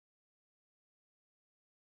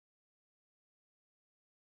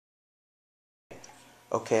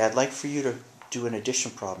Okay, I'd like for you to do an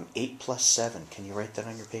addition problem. 8 plus 7. Can you write that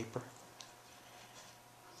on your paper?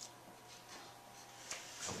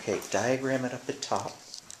 Okay, diagram it up at top.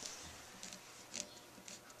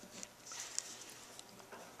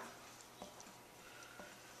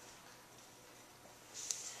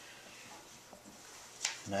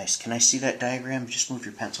 Nice. Can I see that diagram? Just move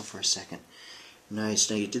your pencil for a second. Nice.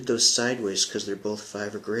 Now you did those sideways because they're both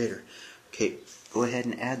 5 or greater. Okay, go ahead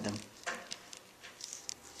and add them.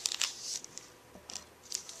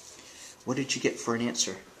 What did you get for an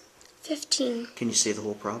answer? 15. Can you say the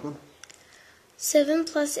whole problem? 7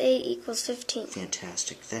 plus 8 equals 15.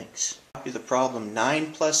 Fantastic, thanks. Copy the problem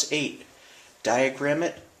 9 plus 8. Diagram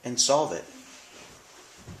it and solve it.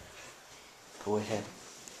 Go ahead.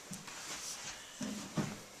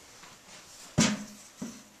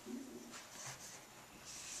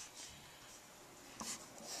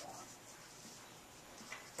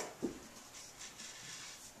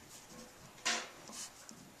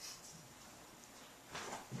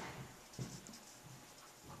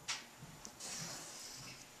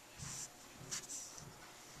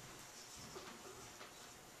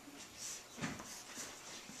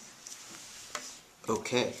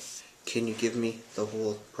 Okay, can you give me the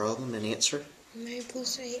whole problem and answer? 9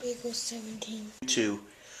 plus 8 equals 17. To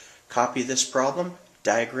copy this problem,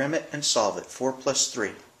 diagram it, and solve it. 4 plus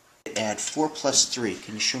 3. Add 4 plus 3.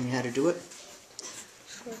 Can you show me how to do it?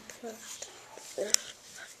 4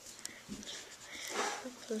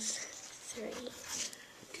 plus 3.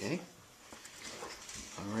 Okay.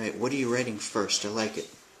 Alright, what are you writing first? I like it.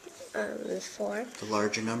 4. The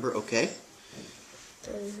larger number, okay.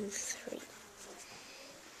 Then 3.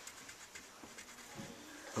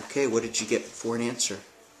 Okay, what did you get for an answer?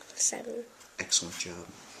 7. Excellent job.